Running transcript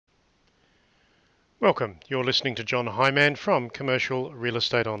Welcome. You're listening to John Hyman from Commercial Real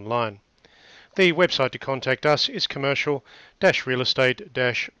Estate Online. The website to contact us is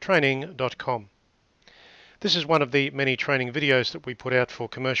commercial-realestate-training.com. This is one of the many training videos that we put out for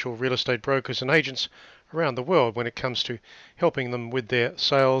commercial real estate brokers and agents around the world when it comes to helping them with their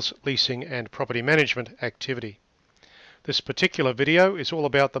sales, leasing and property management activity. This particular video is all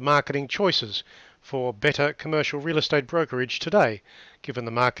about the marketing choices for better commercial real estate brokerage today, given the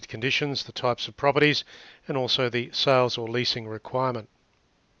market conditions, the types of properties, and also the sales or leasing requirement.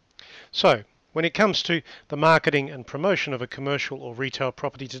 So, when it comes to the marketing and promotion of a commercial or retail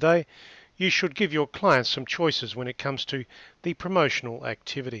property today, you should give your clients some choices when it comes to the promotional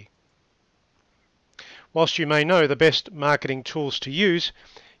activity. Whilst you may know the best marketing tools to use,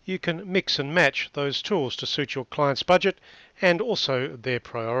 you can mix and match those tools to suit your client's budget and also their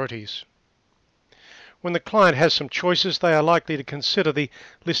priorities. When the client has some choices, they are likely to consider the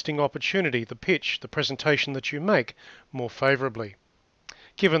listing opportunity, the pitch, the presentation that you make more favourably.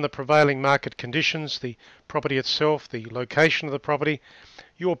 Given the prevailing market conditions, the property itself, the location of the property,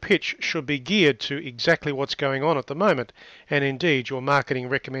 your pitch should be geared to exactly what's going on at the moment, and indeed your marketing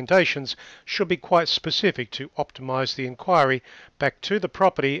recommendations should be quite specific to optimize the inquiry back to the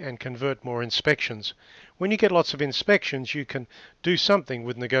property and convert more inspections. When you get lots of inspections, you can do something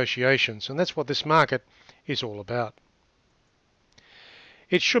with negotiations, and that's what this market is all about.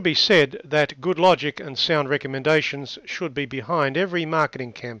 It should be said that good logic and sound recommendations should be behind every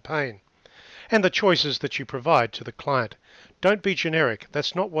marketing campaign and the choices that you provide to the client. Don't be generic.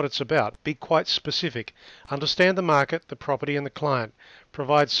 That's not what it's about. Be quite specific. Understand the market, the property and the client.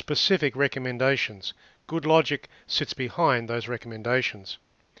 Provide specific recommendations. Good logic sits behind those recommendations.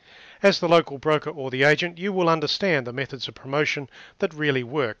 As the local broker or the agent, you will understand the methods of promotion that really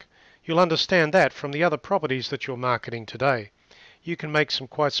work. You'll understand that from the other properties that you're marketing today. You can make some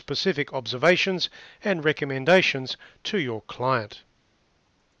quite specific observations and recommendations to your client.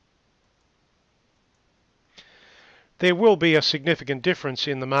 There will be a significant difference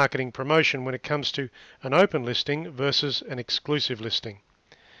in the marketing promotion when it comes to an open listing versus an exclusive listing.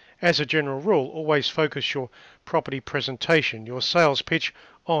 As a general rule, always focus your property presentation, your sales pitch,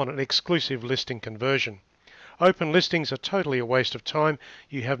 on an exclusive listing conversion. Open listings are totally a waste of time.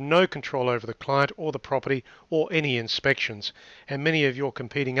 You have no control over the client or the property or any inspections, and many of your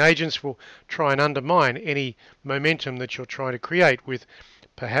competing agents will try and undermine any momentum that you're trying to create with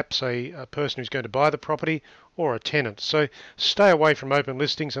perhaps a person who's going to buy the property or a tenant. So stay away from open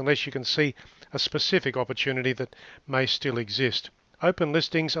listings unless you can see a specific opportunity that may still exist. Open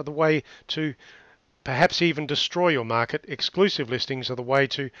listings are the way to perhaps even destroy your market. Exclusive listings are the way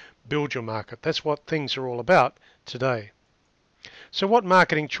to build your market. That's what things are all about today. So what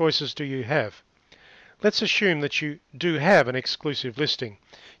marketing choices do you have? Let's assume that you do have an exclusive listing.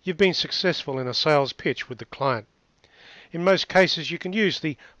 You've been successful in a sales pitch with the client. In most cases, you can use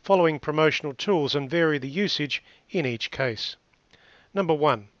the following promotional tools and vary the usage in each case. Number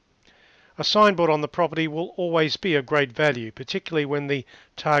 1. A signboard on the property will always be of great value, particularly when the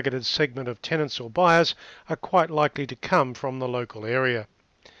targeted segment of tenants or buyers are quite likely to come from the local area.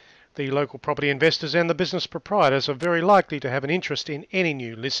 The local property investors and the business proprietors are very likely to have an interest in any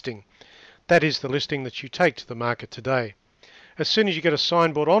new listing. That is the listing that you take to the market today. As soon as you get a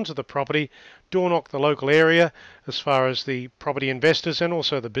signboard onto the property, door knock the local area as far as the property investors and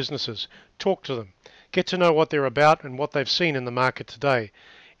also the businesses. Talk to them. Get to know what they're about and what they've seen in the market today.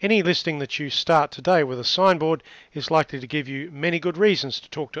 Any listing that you start today with a signboard is likely to give you many good reasons to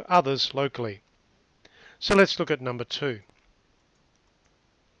talk to others locally. So let's look at number 2.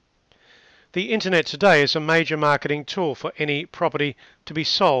 The internet today is a major marketing tool for any property to be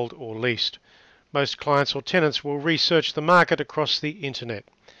sold or leased. Most clients or tenants will research the market across the internet.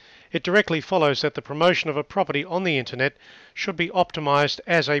 It directly follows that the promotion of a property on the internet should be optimized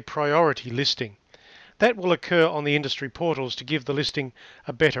as a priority listing. That will occur on the industry portals to give the listing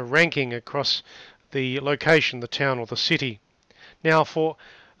a better ranking across the location, the town or the city. Now, for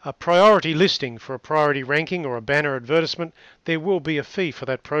a priority listing, for a priority ranking or a banner advertisement, there will be a fee for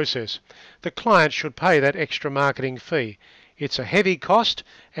that process. The client should pay that extra marketing fee. It's a heavy cost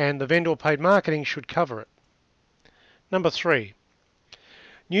and the vendor paid marketing should cover it. Number 3.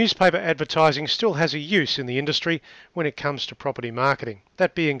 Newspaper advertising still has a use in the industry when it comes to property marketing.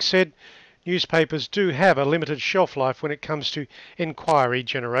 That being said, newspapers do have a limited shelf life when it comes to enquiry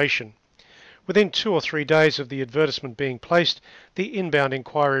generation. Within 2 or 3 days of the advertisement being placed, the inbound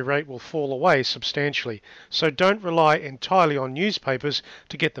inquiry rate will fall away substantially. So don't rely entirely on newspapers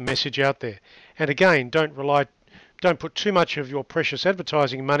to get the message out there. And again, don't put too much of your precious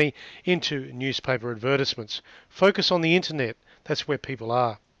advertising money into newspaper advertisements. Focus on the internet. That's where people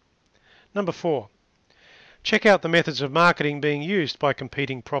are. Number 4. Check out the methods of marketing being used by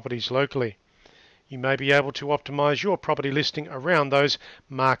competing properties locally. You may be able to optimize your property listing around those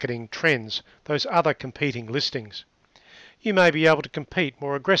marketing trends, those other competing listings. You may be able to compete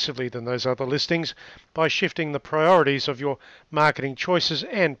more aggressively than those other listings by shifting the priorities of your marketing choices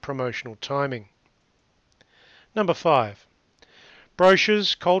and promotional timing. Number 5.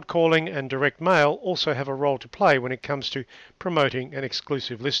 Brochures, cold calling and direct mail also have a role to play when it comes to promoting an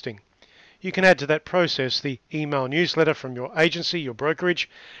exclusive listing. You can add to that process the email newsletter from your agency, your brokerage,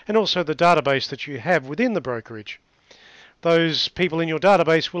 and also the database that you have within the brokerage. Those people in your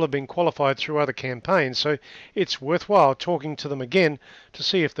database will have been qualified through other campaigns, so it's worthwhile talking to them again to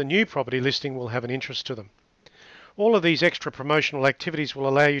see if the new property listing will have an interest to them. All of these extra promotional activities will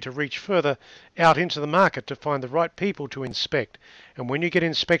allow you to reach further out into the market to find the right people to inspect. And when you get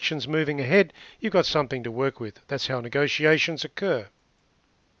inspections moving ahead, you've got something to work with. That's how negotiations occur.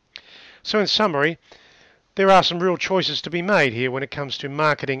 So in summary, there are some real choices to be made here when it comes to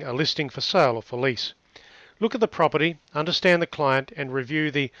marketing a listing for sale or for lease. Look at the property, understand the client, and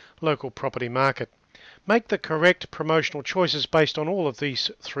review the local property market. Make the correct promotional choices based on all of these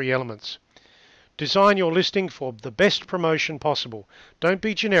three elements. Design your listing for the best promotion possible. Don't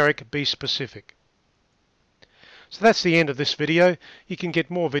be generic, be specific. So that's the end of this video. You can get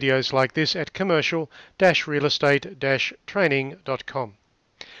more videos like this at commercial-realestate-training.com.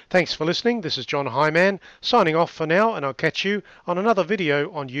 Thanks for listening. This is John Hyman signing off for now, and I'll catch you on another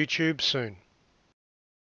video on YouTube soon.